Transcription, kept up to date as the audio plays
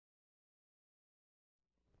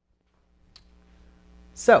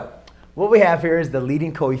So what we have here is the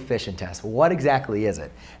leading coefficient test. What exactly is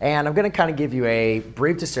it? And I'm going to kind of give you a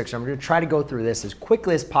brief description. I'm going to try to go through this as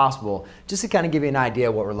quickly as possible just to kind of give you an idea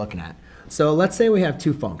of what we're looking at. So let's say we have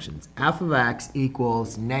two functions. F of x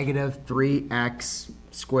equals negative 3x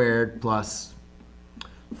squared plus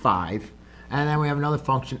 5. And then we have another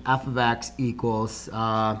function, f of x equals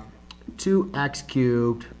 2x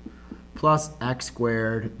cubed plus x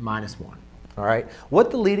squared minus 1. All right.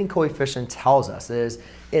 What the leading coefficient tells us is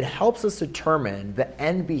it helps us determine the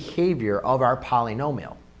end behavior of our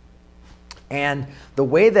polynomial. And the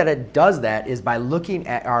way that it does that is by looking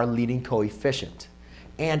at our leading coefficient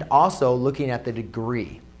and also looking at the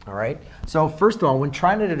degree. All right. So first of all, when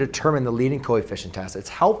trying to determine the leading coefficient test, it's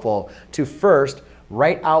helpful to first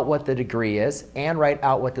write out what the degree is and write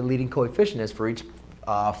out what the leading coefficient is for each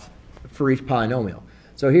polynomial.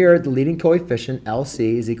 So here, the leading coefficient,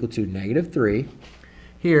 LC, is equal to negative 3.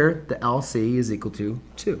 Here, the LC is equal to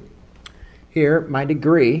 2. Here, my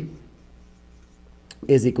degree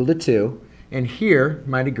is equal to 2. And here,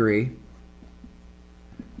 my degree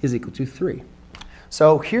is equal to 3.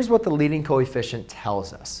 So here's what the leading coefficient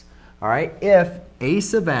tells us. All right, if a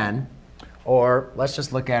sub n, or let's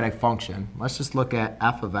just look at a function. Let's just look at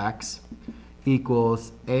f of x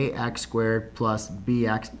equals ax squared plus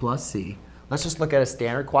bx plus c. Let's just look at a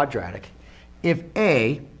standard quadratic. If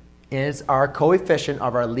a is our coefficient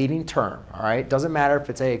of our leading term, all right, doesn't matter if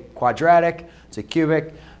it's a quadratic, it's a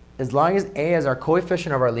cubic, as long as a is our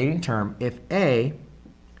coefficient of our leading term, if a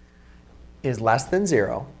is less than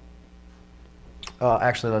 0,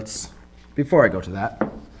 actually, before I go to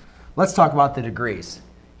that, let's talk about the degrees.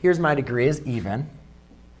 Here's my degree is even.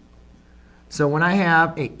 So when I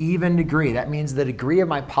have an even degree, that means the degree of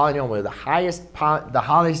my polynomial, the highest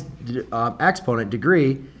exponent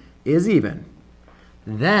degree is even.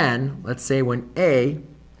 Then, let's say when a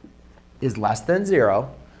is less than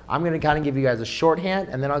 0, I'm going to kind of give you guys a shorthand,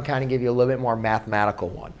 and then I'll kind of give you a little bit more mathematical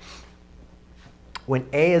one. When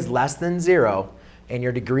a is less than 0 and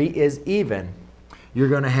your degree is even, you're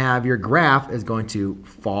going to have your graph is going to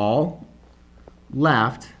fall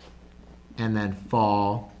left and then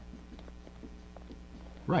fall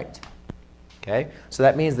right. Okay, so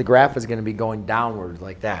that means the graph is going to be going downward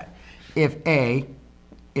like that. If a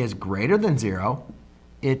is greater than 0,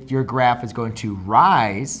 your graph is going to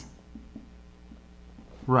rise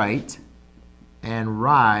right and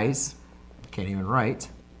rise, can't even write,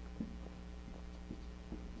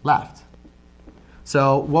 left.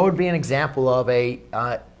 So what would be an example of a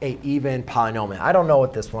even polynomial? I don't know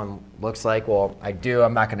what this one looks like. Well, I do.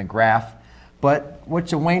 I'm not going to graph. But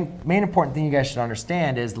what's the main important thing you guys should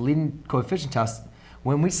understand is the leading coefficient test,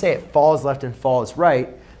 when we say it falls left and falls right,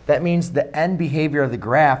 that means the end behavior of the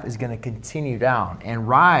graph is going to continue down. And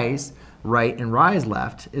rise right and rise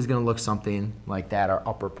left is going to look something like that, our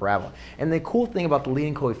upper parabola. And the cool thing about the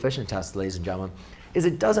leading coefficient test, ladies and gentlemen, is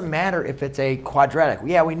it doesn't matter if it's a quadratic.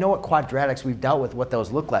 Yeah, we know what quadratics, we've dealt with what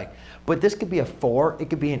those look like. But this could be a 4, it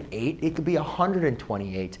could be an 8, it could be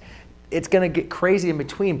 128. It's going to get crazy in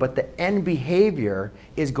between, but the end behavior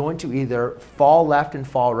is going to either fall left and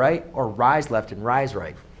fall right or rise left and rise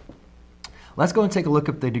right. Let's go and take a look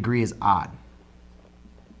if the degree is odd.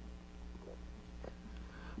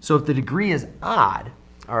 So if the degree is odd,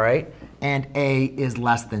 all right, and a is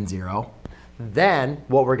less than 0, then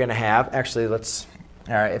what we're going to have, actually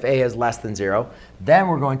all right, if a is less than 0, then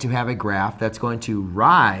we're going to have a graph that's going to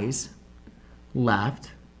rise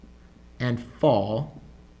left and fall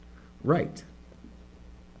right.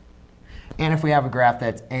 And if we have a graph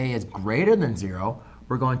that's a is greater than 0,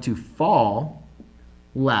 we're going to fall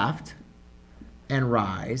left and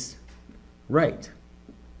rise right.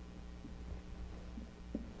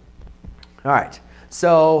 All right,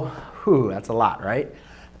 so that's a lot, right?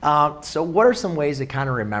 So what are some ways to kind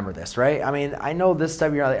of remember this, right? I mean, I know this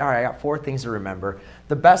stuff, you're like, all right, I got 4 things to remember.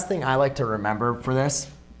 The best thing I like to remember for this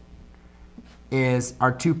is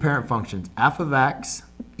our two parent functions. F of x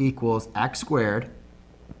equals x squared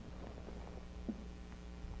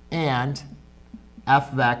and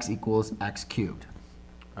f of x equals x cubed.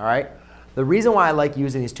 All right? The reason why I like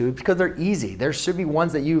using these two is because they're easy. There should be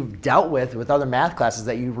ones that you've dealt with other math classes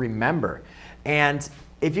that you remember. And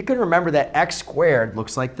if you can remember that x squared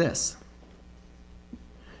looks like this.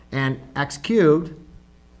 And x cubed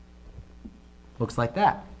looks like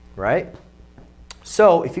that, right?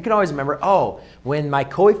 So if you can always remember, oh, when my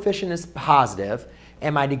coefficient is positive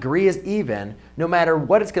and my degree is even, no matter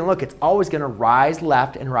what it's going to look, it's always going to rise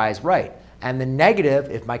left and rise right. And the negative,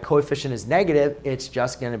 if my coefficient is negative, it's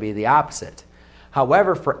just going to be the opposite.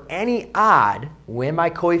 However, for any odd, when my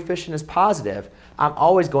coefficient is positive, I'm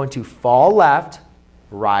always going to fall left,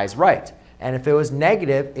 rise right. And if it was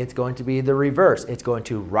negative, it's going to be the reverse. It's going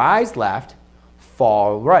to rise left,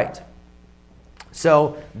 fall right.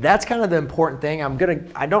 So that's kind of the important thing.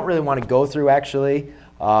 I don't really want to go through actually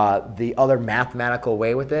the other mathematical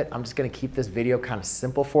way with it. I'm just going to keep this video kind of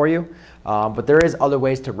simple for you. But there is other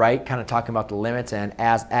ways to write, kind of talking about the limits and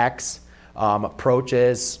as x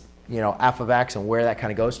approaches, f of x and where that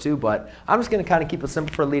kind of goes to. But I'm just going to kind of keep it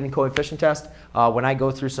simple for a leading coefficient test. When I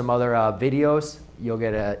go through some other videos, you'll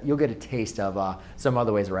get a taste of some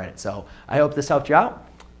other ways to write it. So I hope this helped you out.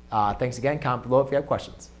 Thanks again. Comment below if you have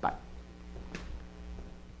questions. Bye.